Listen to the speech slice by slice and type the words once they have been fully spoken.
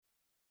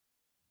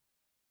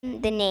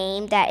the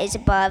name that is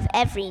above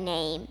every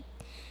name,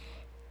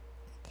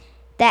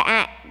 that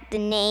at the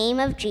name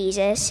of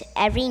Jesus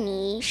every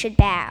knee should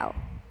bow,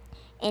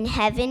 in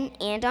heaven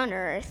and on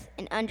earth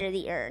and under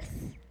the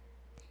earth,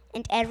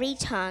 and every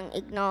tongue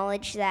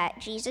acknowledge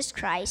that Jesus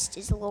Christ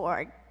is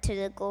Lord, to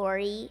the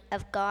glory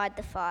of God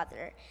the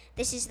Father.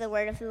 This is the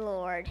word of the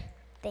Lord.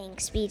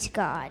 Thanks be to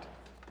God.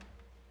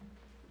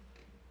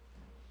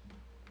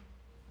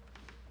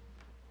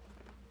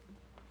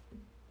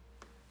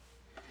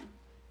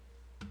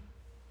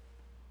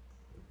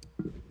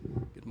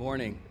 Good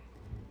morning.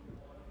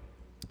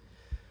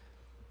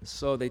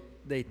 So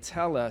they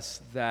tell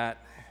us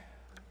that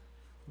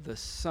the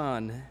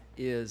sun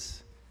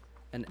is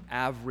an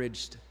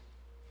average-sized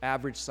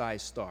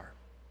star.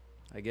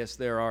 I guess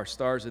there are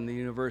stars in the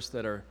universe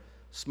that are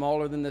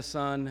smaller than the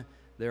sun.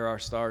 There are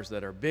stars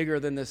that are bigger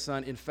than the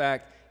sun. In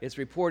fact, it's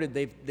reported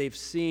they've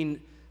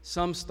seen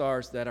some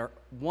stars that are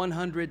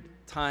 100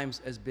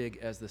 times as big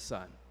as the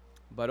sun.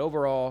 But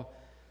overall,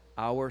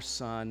 our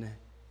sun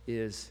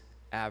is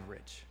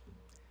average.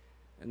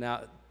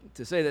 Now,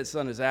 to say that the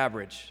sun is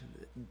average,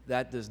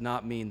 that does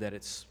not mean that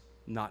it's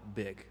not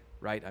big,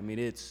 right? I mean,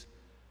 it's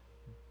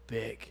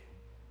big.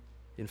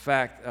 In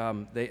fact,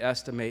 they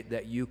estimate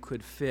that you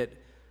could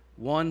fit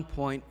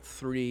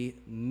 1.3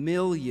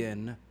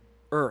 million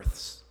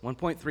Earths,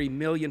 1.3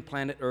 million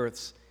planet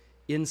Earths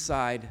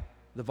inside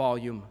the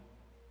volume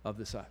of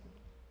the sun.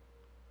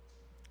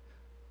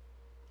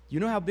 You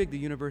know how big the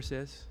universe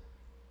is?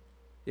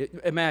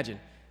 Imagine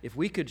if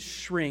we could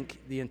shrink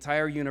the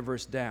entire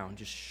universe down,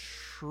 just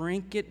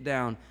shrink it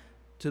down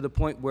to the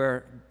point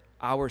where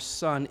our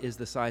sun is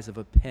the size of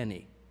a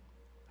penny,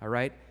 all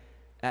right?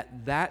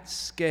 At that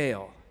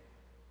scale,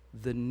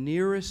 the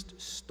nearest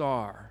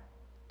star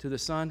to the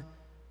sun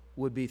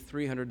would be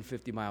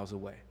 350 miles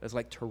away. That's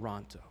like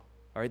Toronto,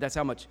 all right? That's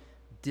how much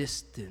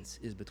distance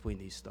is between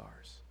these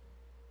stars.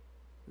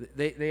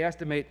 They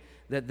estimate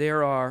that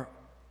there are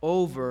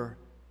over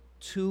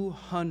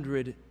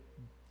 200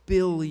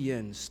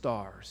 billion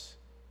stars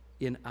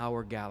in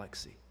our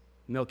galaxy,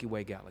 Milky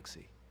Way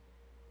galaxy.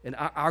 And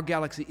our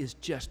galaxy is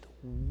just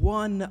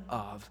one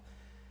of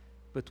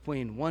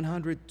between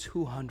 100,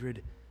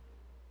 200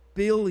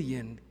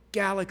 billion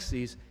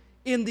galaxies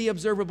in the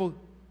observable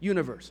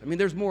universe. I mean,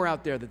 there's more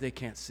out there that they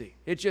can't see.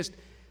 It's just,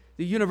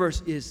 the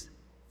universe is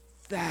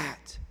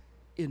that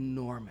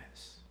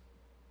enormous.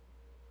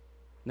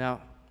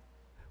 Now,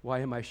 why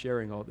am I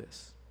sharing all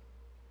this?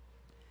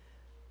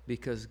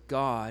 Because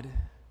God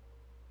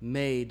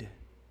made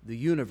the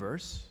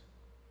universe,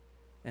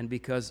 and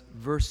because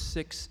verse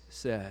 6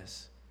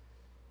 says,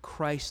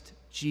 Christ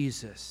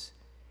Jesus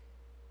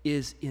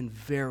is in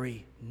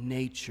very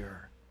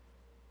nature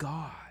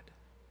God.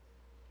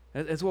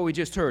 That's what we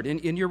just heard.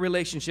 In your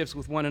relationships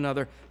with one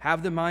another,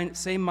 have the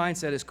same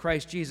mindset as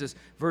Christ Jesus.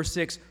 Verse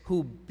 6,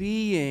 who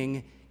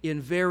being in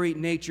very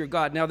nature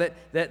God. Now that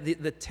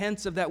the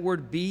tense of that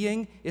word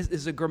being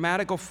is a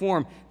grammatical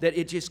form that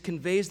it just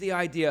conveys the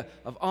idea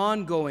of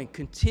ongoing,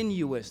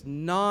 continuous,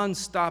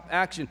 non-stop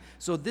action.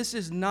 So this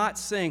is not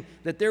saying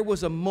that there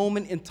was a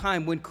moment in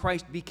time when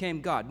Christ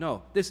became God.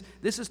 No, this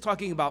is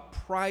talking about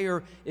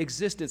prior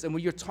existence. And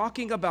when you're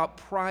talking about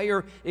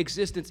prior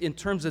existence in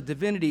terms of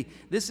divinity,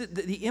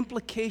 the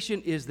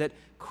implication is that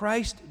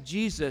Christ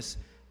Jesus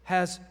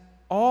has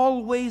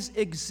always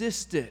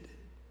existed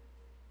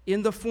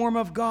in the form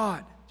of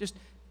God. Just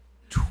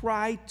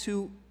try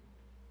to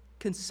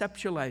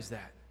conceptualize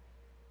that.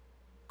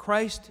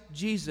 Christ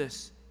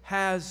Jesus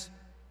has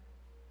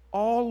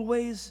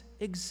always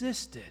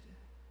existed.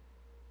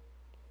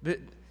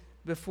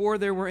 Before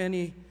there were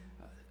any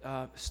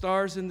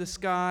stars in the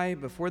sky,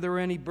 before there were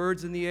any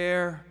birds in the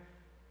air,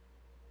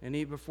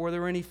 before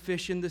there were any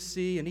fish in the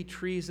sea, any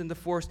trees in the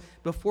forest,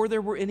 before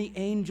there were any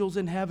angels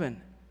in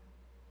heaven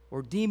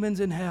or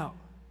demons in hell,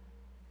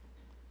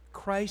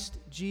 Christ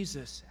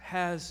Jesus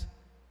has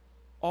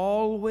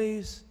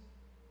always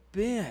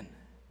been.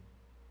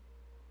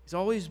 He's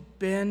always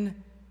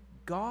been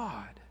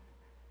God.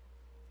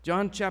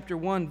 John chapter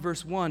 1,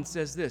 verse 1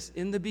 says this,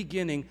 in the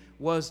beginning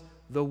was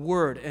the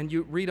Word. And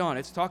you read on,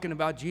 it's talking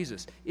about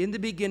Jesus. In the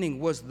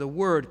beginning was the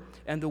Word,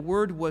 and the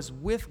Word was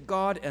with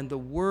God, and the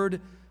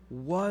Word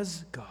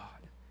was God.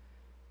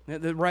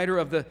 The writer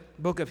of the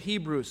book of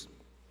Hebrews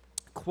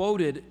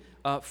quoted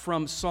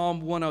from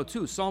Psalm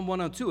 102. Psalm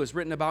 102 is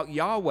written about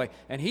Yahweh,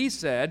 and he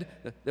said,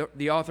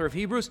 the author of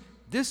Hebrews,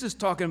 this is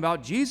talking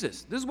about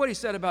Jesus. This is what he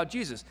said about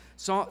Jesus.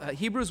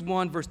 Hebrews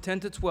 1, verse 10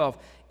 to 12.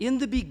 In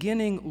the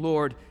beginning,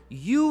 Lord,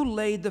 you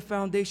laid the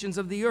foundations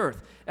of the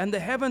earth, and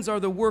the heavens are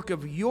the work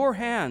of your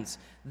hands.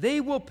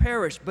 They will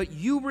perish, but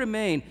you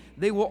remain.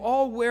 They will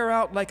all wear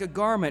out like a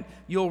garment.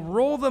 You'll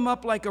roll them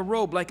up like a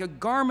robe. Like a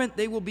garment,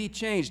 they will be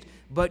changed,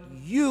 but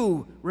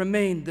you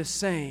remain the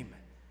same,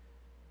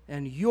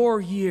 and your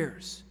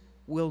years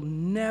will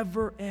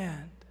never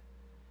end.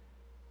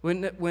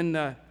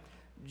 When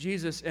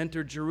Jesus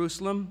entered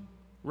Jerusalem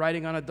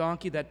riding on a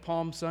donkey that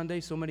Palm Sunday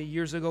so many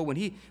years ago, when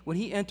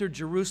he entered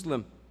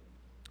Jerusalem,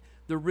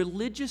 the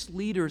religious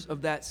leaders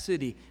of that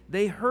city,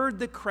 they heard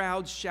the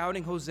crowd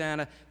shouting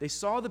Hosanna. They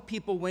saw the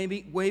people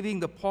waving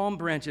the palm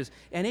branches,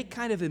 and it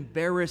kind of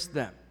embarrassed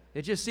them.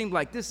 It just seemed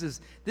like this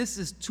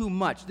is too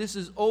much. This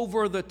is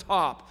over the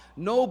top.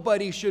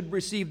 Nobody should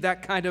receive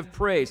that kind of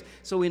praise.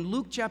 So in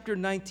Luke chapter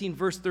 19,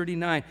 verse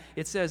 39,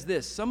 it says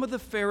this: some of the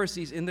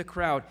Pharisees in the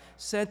crowd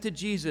said to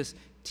Jesus,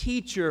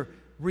 "Teacher,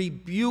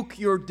 rebuke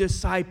your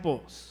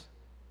disciples.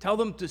 Tell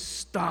them to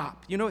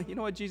stop." You know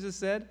what Jesus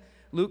said?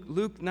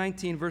 Luke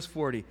 19, verse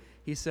 40.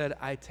 He said,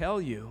 "I tell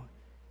you,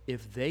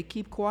 if they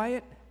keep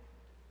quiet,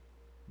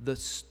 the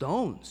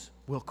stones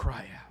will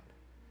cry out."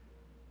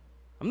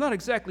 I'm not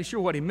exactly sure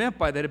what he meant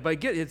by that, but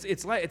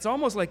it's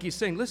almost like he's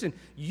saying, listen,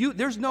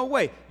 there's no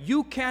way.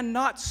 You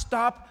cannot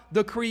stop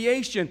the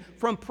creation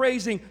from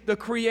praising the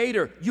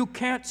Creator. You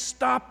can't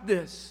stop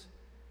this.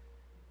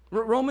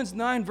 Romans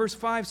 9, verse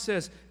 5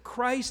 says,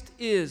 Christ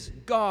is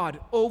God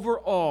over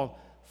all,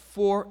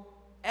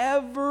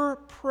 forever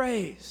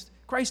praised.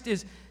 Christ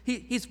is,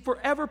 he's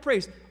forever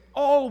praised,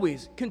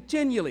 always,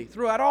 continually,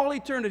 throughout all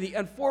eternity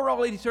and for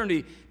all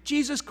eternity.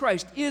 Jesus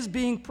Christ is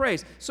being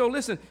praised. So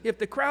listen, if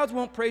the crowds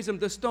won't praise him,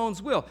 the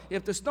stones will.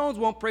 If the stones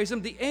won't praise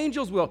him, the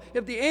angels will.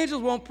 If the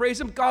angels won't praise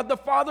him, God the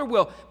Father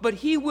will. But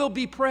he will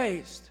be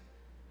praised.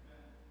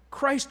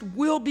 Christ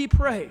will be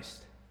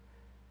praised.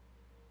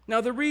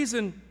 Now, the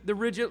reason the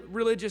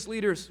religious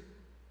leaders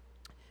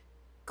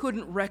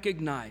couldn't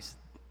recognize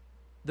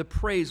the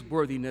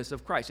praiseworthiness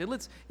of Christ. And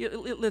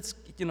let's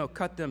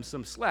cut them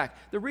some slack.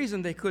 The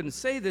reason they couldn't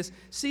see this,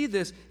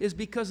 is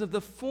because of the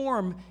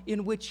form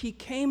in which he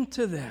came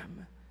to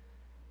them.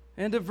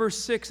 End of verse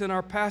 6 in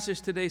our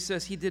passage today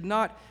says, he did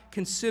not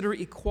consider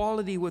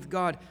equality with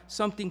God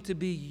something to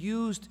be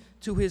used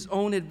to his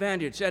own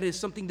advantage. That is,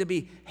 something to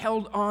be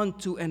held on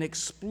to and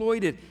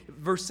exploited.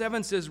 Verse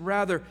 7 says,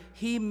 rather,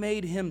 he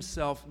made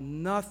himself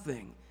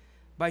nothing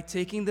by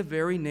taking the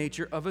very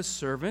nature of a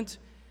servant,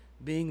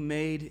 being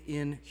made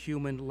in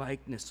human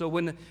likeness. So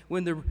when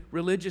the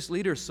religious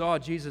leaders saw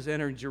Jesus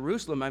entering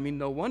Jerusalem,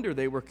 no wonder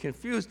they were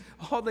confused.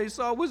 All they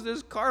saw was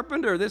this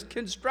carpenter, this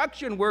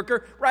construction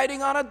worker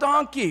riding on a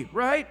donkey,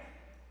 right?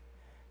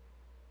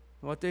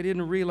 What they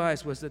didn't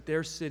realize was that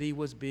their city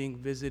was being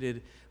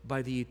visited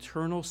by the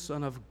eternal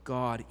Son of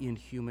God in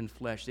human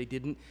flesh. They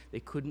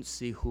couldn't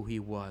see who he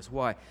was.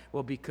 Why?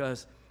 Well,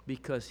 because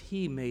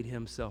he made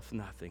himself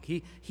nothing.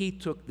 He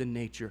took the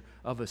nature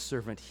of a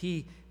servant.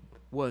 He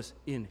was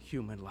in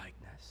human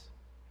likeness.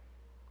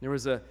 There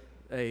was a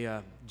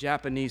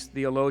Japanese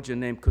theologian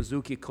named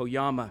Kazuki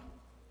Koyama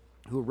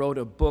who wrote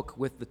a book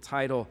with the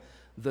title,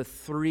 The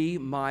 3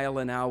 Mile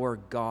an Hour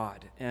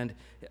God. And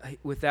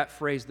with that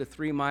phrase, the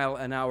 3 mile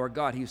an hour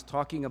God, he was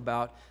talking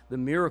about the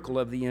miracle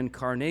of the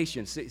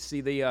incarnation.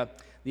 See the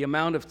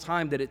amount of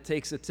time that it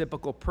takes a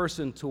typical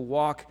person to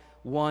walk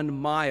 1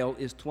 mile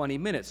is 20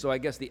 minutes. So I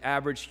guess the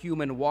average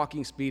human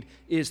walking speed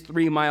is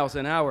 3 miles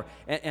an hour.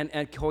 And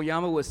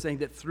Koyama was saying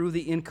that through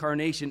the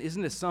incarnation,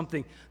 isn't it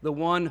something? The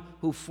one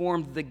who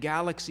formed the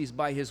galaxies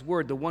by his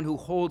word, the one who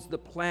holds the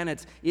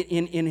planets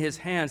in his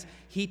hands,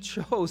 he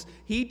chose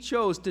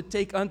to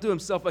take unto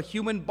himself a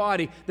human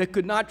body that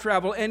could not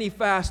travel any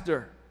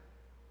faster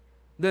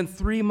than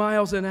 3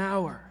 miles an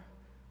hour.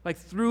 Like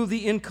through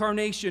the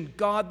incarnation,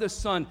 God the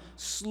Son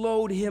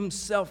slowed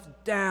himself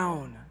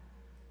down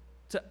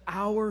to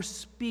our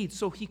speed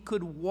so he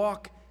could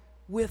walk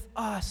with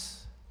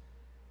us.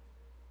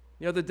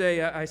 The other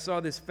day, I saw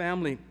this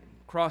family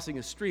crossing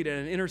a street at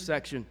an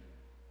intersection,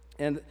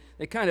 and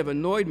they kind of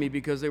annoyed me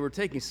because they were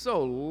taking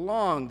so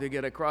long to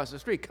get across the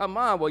street. Come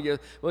on,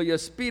 will you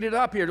speed it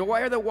up here?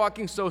 Why are they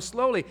walking so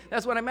slowly?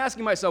 That's what I'm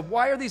asking myself.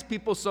 Why are these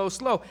people so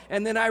slow?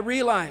 And then I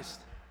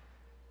realized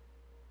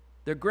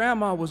their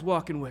grandma was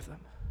walking with them.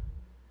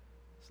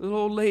 This little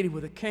old lady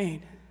with a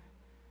cane.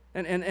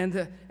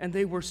 And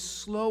they were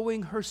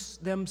slowing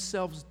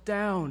themselves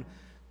down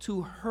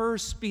to her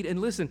speed.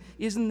 And listen,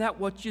 isn't that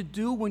what you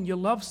do when you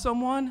love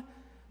someone?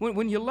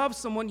 When you love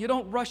someone, you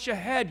don't rush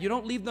ahead. You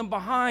don't leave them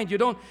behind.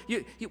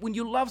 When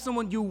you love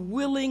someone, you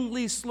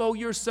willingly slow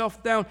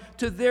yourself down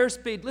to their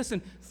speed.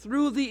 Listen,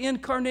 through the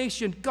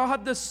incarnation,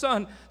 God the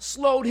Son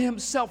slowed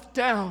himself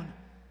down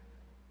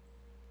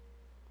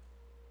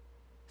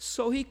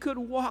so he could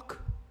walk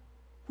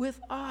with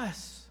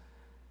us.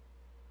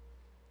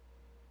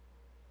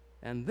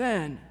 And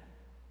then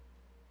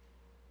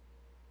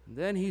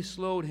he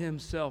slowed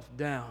himself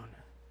down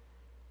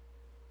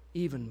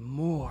even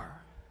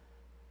more.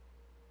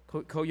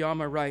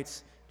 Koyama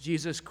writes,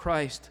 Jesus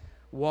Christ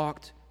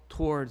walked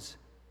towards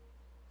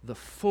the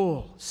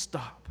full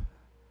stop.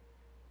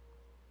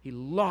 He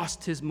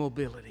lost his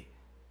mobility.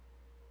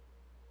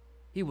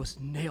 He was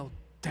nailed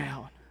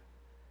down.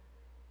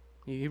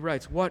 He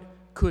writes, what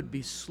could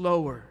be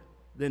slower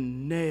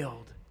than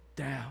nailed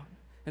down?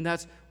 And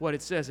that's what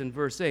it says in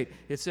verse 8.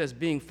 It says,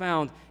 being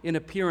found in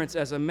appearance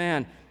as a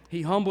man,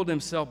 he humbled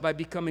himself by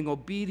becoming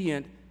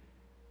obedient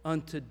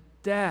unto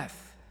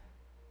death,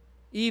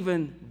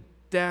 even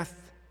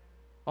death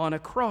on a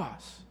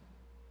cross.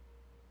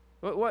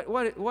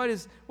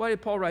 Why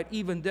did Paul write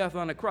even death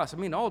on a cross? I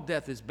mean, all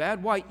death is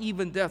bad. Why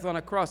even death on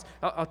a cross?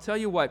 I'll tell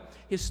you what.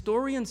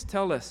 Historians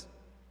tell us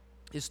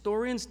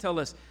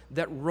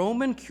that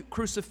Roman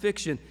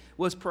crucifixion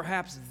was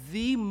perhaps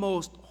the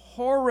most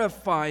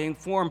horrifying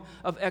form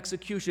of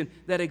execution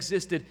that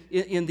existed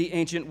in the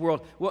ancient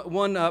world.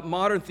 One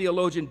modern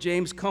theologian,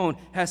 James Cone,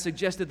 has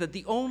suggested that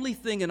the only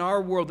thing in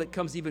our world that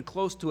comes even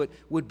close to it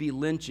would be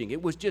lynching.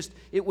 It was just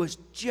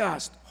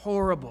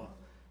horrible.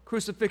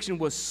 Crucifixion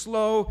was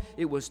slow,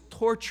 it was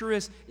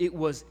torturous, it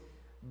was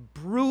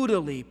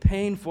brutally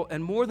painful,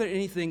 and more than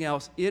anything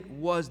else, it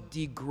was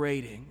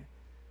degrading.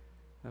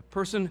 A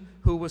person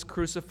who was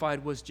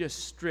crucified was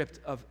just stripped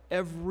of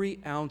every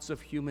ounce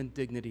of human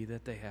dignity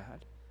that they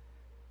had.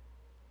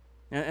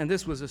 And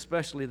this was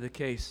especially the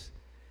case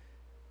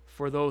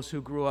for those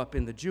who grew up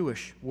in the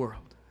Jewish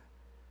world.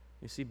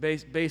 You see,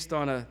 based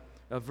on a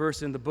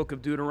verse in the book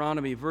of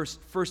Deuteronomy,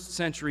 first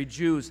century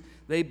Jews,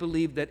 they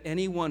believed that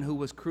anyone who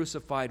was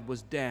crucified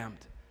was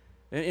damned.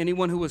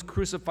 Anyone who was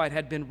crucified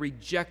had been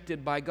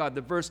rejected by God.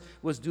 The verse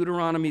was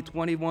Deuteronomy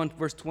 21,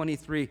 verse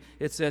 23.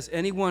 It says,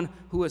 anyone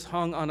who is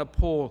hung on a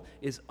pole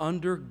is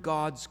under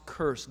God's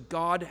curse.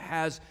 God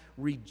has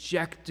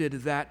rejected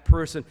that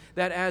person.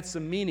 That adds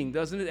some meaning,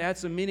 doesn't it? Add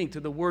some meaning to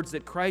the words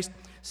that Christ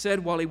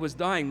said while he was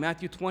dying.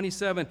 Matthew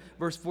 27,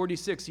 verse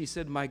 46, he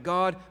said, my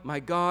God,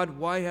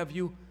 why have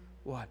you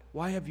what?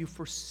 Why have you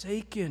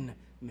forsaken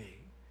me?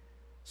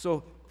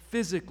 So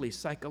physically,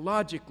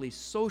 psychologically,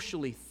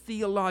 socially,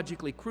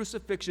 theologically,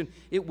 crucifixion,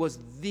 it was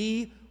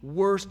the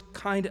worst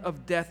kind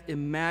of death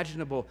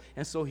imaginable.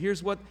 And so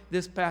here's what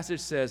this passage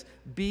says.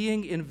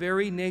 Being in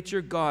very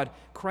nature God,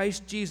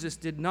 Christ Jesus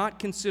did not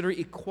consider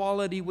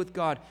equality with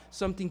God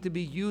something to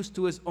be used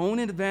to his own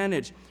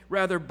advantage.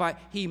 Rather,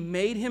 he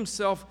made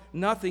himself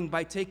nothing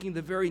by taking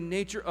the very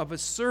nature of a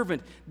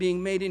servant,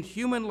 being made in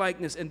human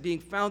likeness and being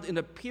found in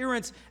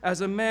appearance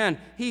as a man.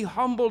 He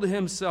humbled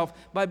himself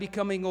by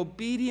becoming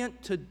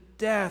obedient to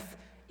death,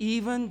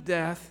 even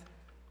death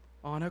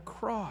on a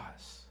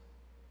cross.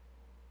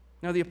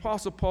 Now, the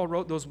Apostle Paul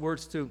wrote those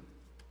words to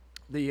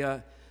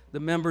the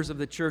members of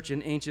the church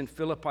in ancient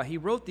Philippi. He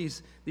wrote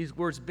these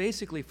words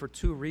basically for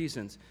two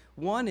reasons.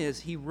 One is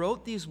he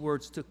wrote these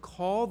words to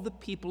call the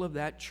people of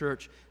that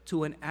church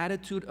to an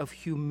attitude of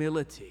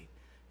humility.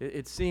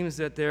 It seems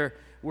that there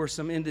were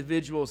some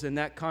individuals in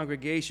that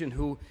congregation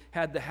who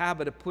had the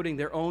habit of putting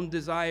their own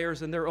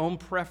desires and their own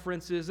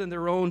preferences and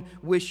their own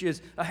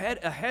wishes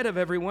ahead of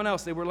everyone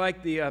else. They were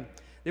like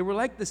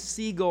the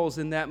seagulls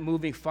in that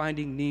movie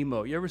Finding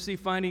Nemo. You ever see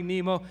Finding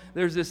Nemo?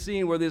 There's this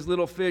scene where this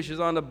little fish is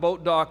on the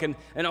boat dock and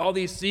all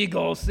these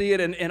seagulls see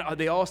it and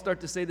they all start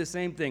to say the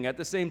same thing at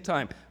the same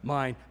time.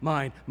 Mine,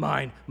 mine,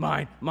 mine,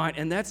 mine, mine.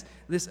 And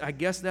I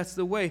guess that's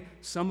the way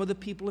some of the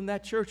people in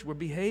that church were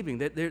behaving.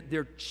 That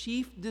their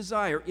chief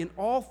desire in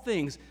all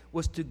things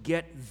was to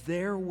get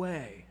their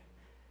way.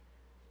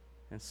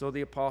 And so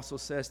the apostle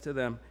says to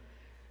them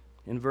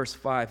in verse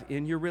 5,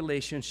 in your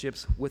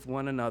relationships with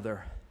one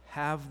another,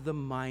 have the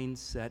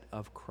mindset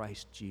of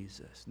Christ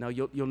Jesus. Now,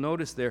 you'll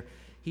notice there,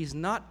 he's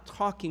not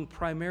talking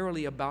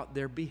primarily about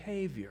their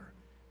behavior.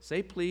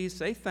 Say please,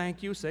 say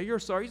thank you, say you're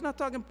sorry. He's not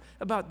talking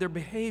about their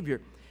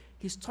behavior.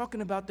 He's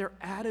talking about their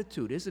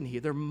attitude, isn't he?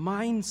 Their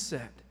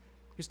mindset.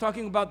 He's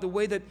talking about the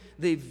way that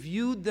they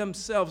viewed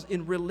themselves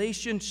in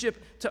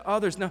relationship to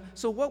others. Now,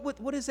 so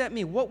what does that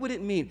mean? What would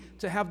it mean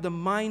to have the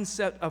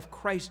mindset of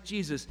Christ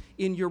Jesus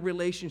in your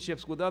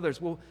relationships with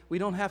others? Well, we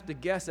don't have to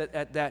guess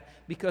at that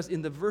because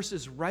in the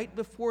verses right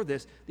before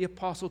this, the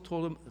apostle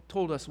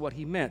told us what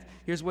he meant.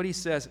 Here's what he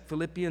says,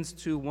 Philippians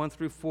 2, 1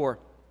 through 4.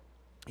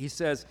 He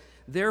says,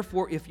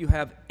 therefore, if you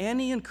have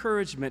any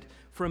encouragement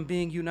from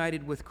being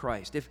united with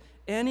Christ, if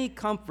any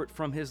comfort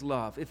from his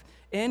love, if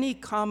any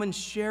common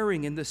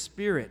sharing in the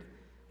Spirit,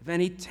 if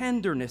any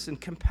tenderness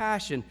and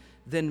compassion,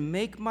 then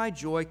make my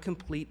joy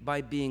complete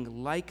by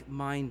being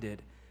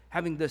like-minded,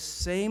 having the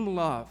same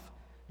love,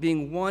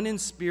 being one in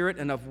spirit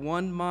and of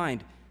one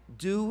mind.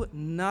 Do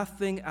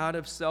nothing out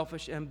of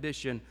selfish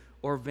ambition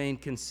or vain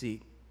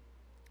conceit.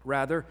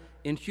 Rather,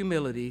 in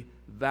humility,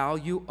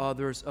 value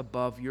others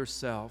above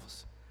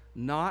yourselves,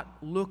 not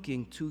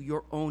looking to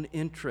your own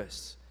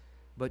interests,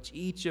 but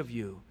each of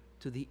you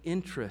to the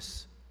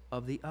interests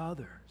of the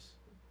others.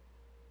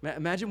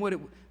 Imagine what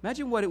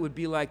it would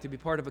be like to be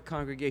part of a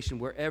congregation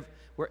where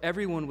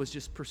everyone was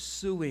just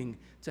pursuing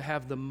to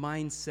have the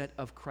mindset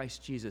of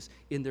Christ Jesus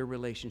in their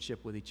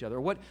relationship with each other.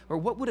 Or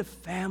what would a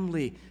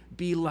family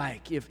be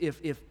like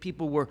if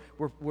people were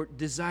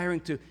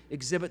desiring to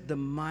exhibit the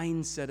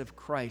mindset of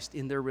Christ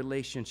in their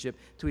relationship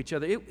to each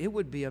other? It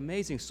would be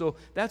amazing. So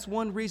that's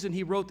one reason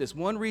he wrote this.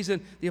 One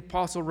reason the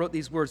apostle wrote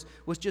these words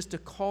was just to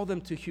call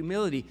them to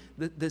humility.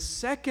 The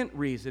second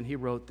reason he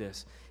wrote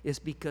this is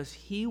because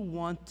he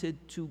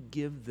wanted to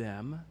give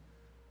them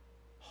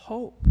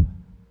hope.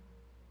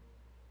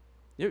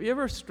 You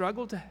ever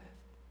struggle to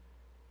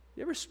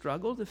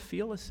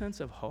feel a sense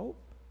of hope?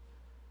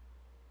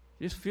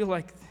 You just feel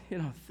like,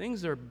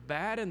 things are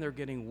bad and they're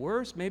getting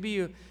worse. Maybe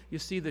you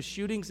see the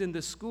shootings in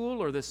the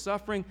school or the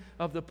suffering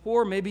of the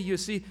poor. Maybe you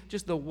see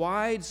just the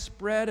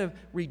widespread of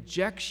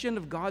rejection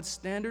of God's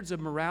standards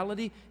of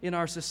morality in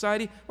our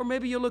society. Or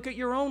maybe you look at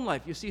your own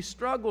life. You see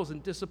struggles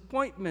and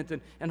disappointment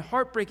and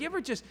heartbreak.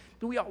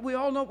 We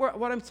all know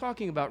what I'm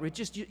talking about.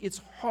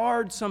 It's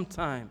hard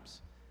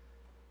sometimes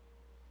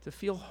to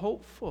feel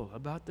hopeful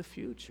about the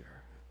future.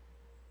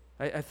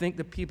 I think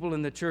the people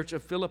in the church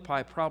of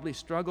Philippi probably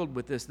struggled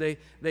with this.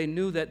 They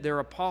knew that their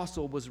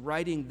apostle was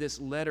writing this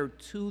letter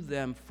to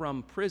them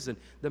from prison.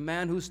 The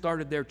man who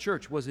started their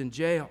church was in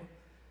jail.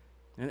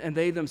 And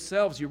they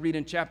themselves, you read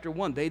in chapter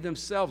 1, they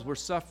themselves were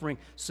suffering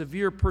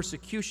severe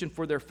persecution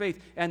for their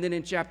faith. And then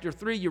in chapter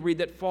 3, you read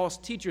that false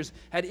teachers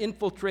had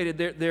infiltrated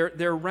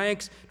their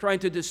ranks, trying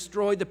to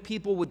destroy the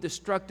people with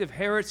destructive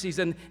heresies.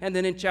 And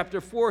then in chapter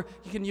 4,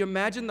 can you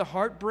imagine the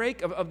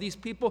heartbreak of these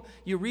people?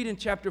 You read in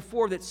chapter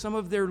 4 that some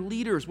of their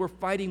leaders were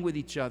fighting with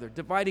each other,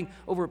 dividing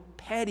over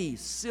petty,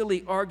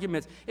 silly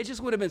arguments. It just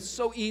would have been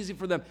so easy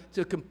for them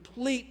to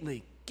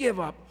completely give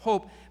up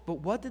hope. But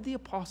what did the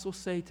apostle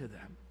say to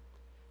them?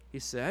 He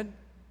said,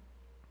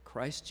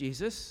 Christ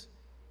Jesus,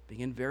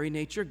 being in very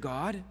nature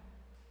God,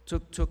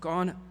 took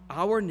on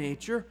our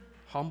nature,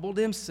 humbled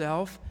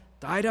himself,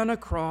 died on a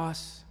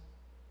cross.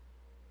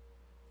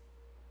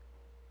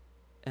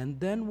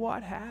 And then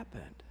what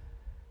happened?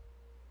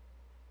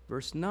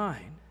 Verse 9,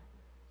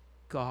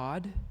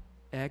 God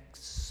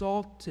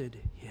exalted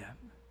him.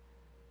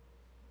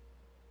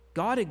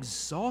 God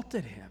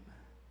exalted him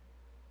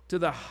to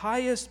the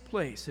highest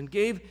place and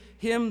gave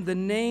him the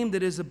name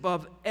that is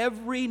above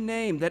every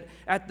name, that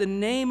at the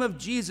name of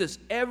Jesus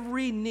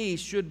every knee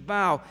should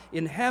bow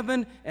in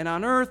heaven and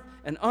on earth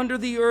and under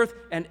the earth,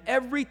 and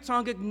every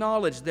tongue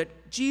acknowledge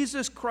that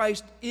Jesus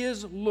Christ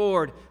is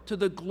Lord, to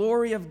the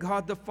glory of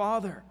God the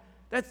Father.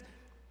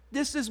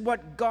 This is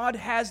what God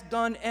has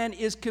done and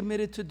is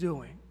committed to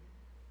doing.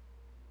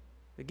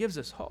 It gives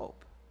us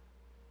hope.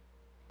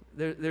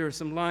 There are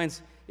some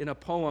lines in a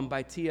poem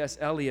by T.S.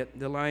 Eliot.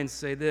 The lines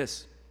say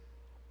this: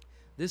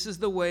 "This is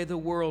the way the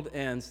world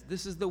ends.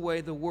 This is the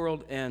way the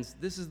world ends.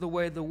 This is the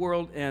way the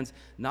world ends.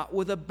 Not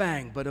with a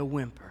bang, but a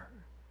whimper."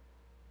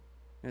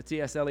 Now,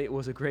 T.S. Eliot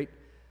was a great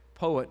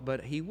poet,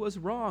 but he was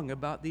wrong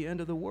about the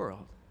end of the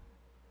world.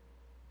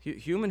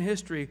 Human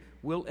history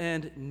will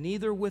end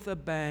neither with a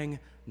bang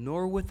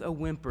nor with a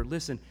whimper.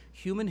 Listen,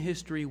 human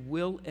history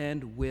will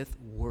end with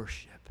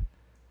worship.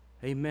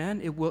 Amen?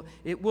 It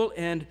will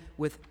end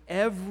with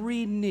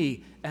every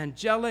knee,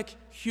 angelic,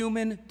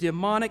 human,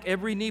 demonic,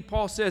 every knee,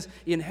 Paul says,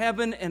 in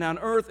heaven and on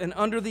earth and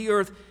under the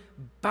earth,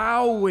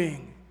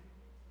 bowing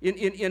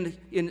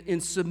in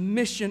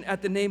submission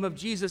at the name of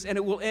Jesus. And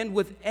it will end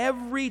with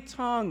every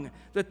tongue,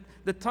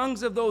 the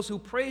tongues of those who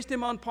praised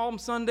him on Palm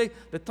Sunday,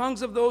 the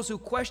tongues of those who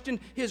questioned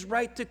his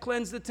right to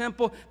cleanse the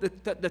temple,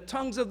 the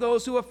tongues of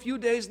those who a few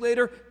days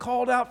later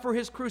called out for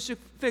his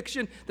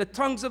crucifixion, the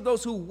tongues of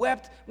those who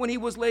wept when he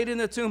was laid in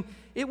the tomb.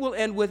 It will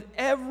end with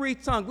every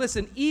tongue.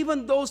 Listen,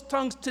 even those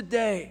tongues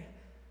today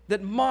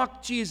that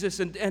mock Jesus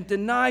and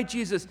deny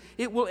Jesus,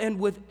 it will end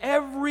with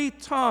every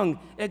tongue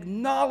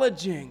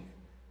acknowledging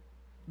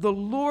the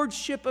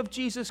lordship of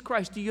Jesus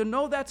Christ. Do you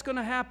know that's going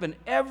to happen?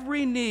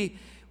 Every knee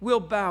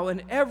will bow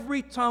and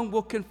every tongue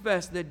will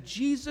confess that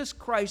Jesus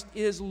Christ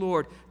is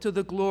Lord, to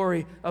the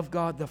glory of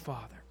God the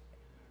Father.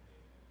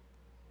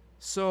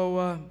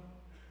 So,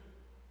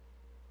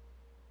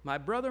 my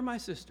brother, my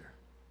sister,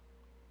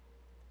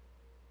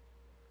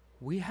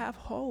 we have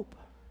hope.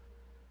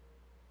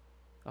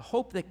 A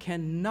hope that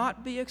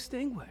cannot be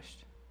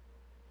extinguished.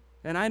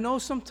 And I know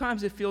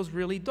sometimes it feels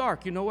really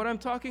dark. You know what I'm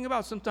talking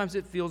about? Sometimes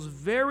it feels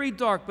very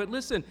dark. But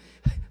listen,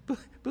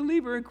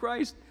 believer in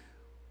Christ,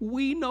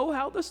 we know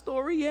how the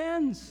story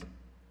ends,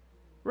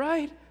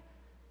 right?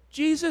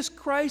 Jesus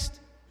Christ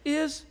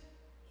is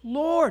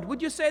Lord.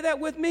 Would you say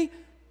that with me?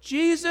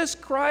 Jesus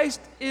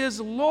Christ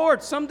is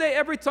Lord. Someday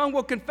every tongue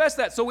will confess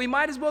that, so we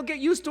might as well get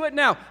used to it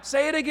now.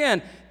 Say it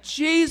again.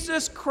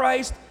 Jesus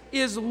Christ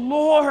is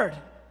Lord.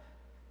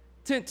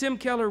 Tim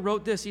Keller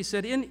wrote this. He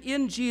said,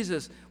 in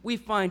Jesus we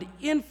find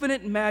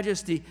infinite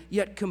majesty,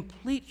 yet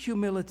complete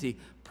humility,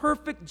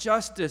 perfect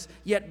justice,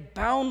 yet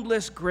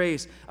boundless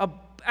grace,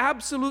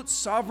 absolute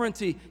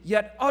sovereignty,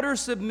 yet utter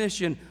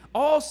submission,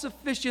 all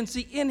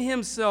sufficiency in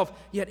himself,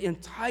 yet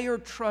entire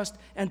trust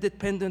and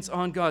dependence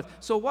on God.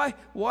 So why,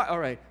 all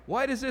right,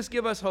 why does this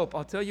give us hope?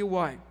 I'll tell you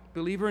why.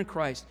 Believer in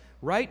Christ,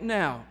 right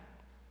now,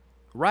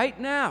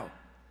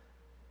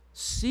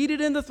 seated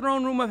in the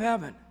throne room of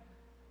heaven,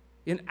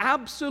 in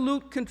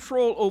absolute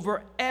control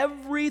over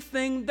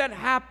everything that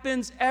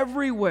happens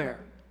everywhere,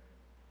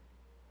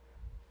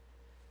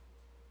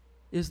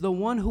 is the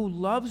one who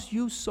loves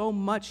you so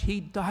much he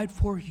died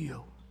for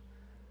you.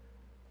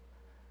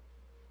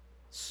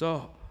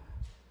 So,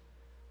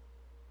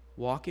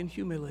 walk in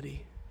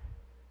humility,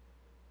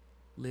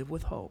 live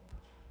with hope.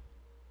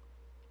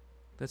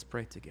 Let's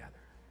pray together.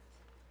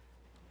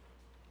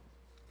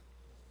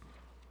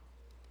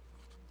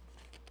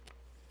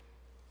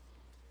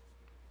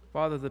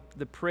 Father,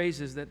 the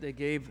praises that they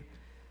gave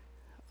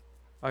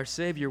Our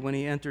Savior, when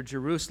he entered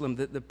Jerusalem,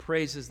 the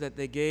praises that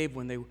they gave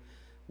when they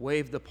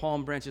waved the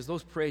palm branches,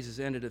 those praises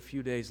ended a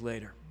few days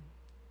later.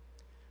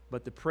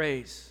 But the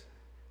praise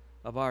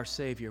of our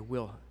Savior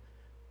will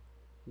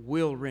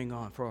ring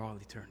on for all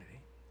eternity.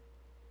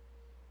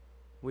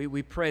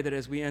 We pray that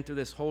as we enter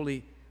this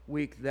Holy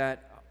Week,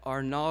 that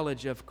our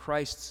knowledge of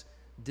Christ's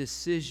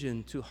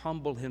decision to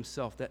humble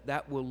himself,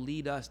 that will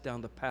lead us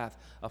down the path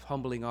of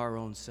humbling our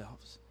own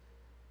selves.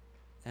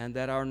 And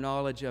that our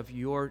knowledge of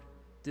your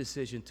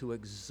decision to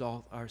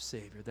exalt our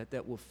Savior,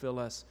 that will fill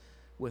us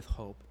with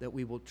hope, that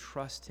we will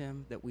trust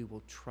him,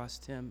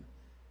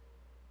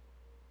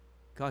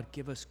 God,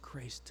 give us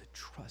grace to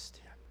trust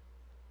him.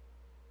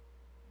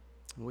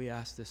 And we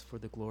ask this for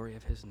the glory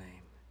of his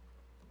name.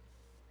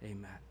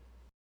 Amen.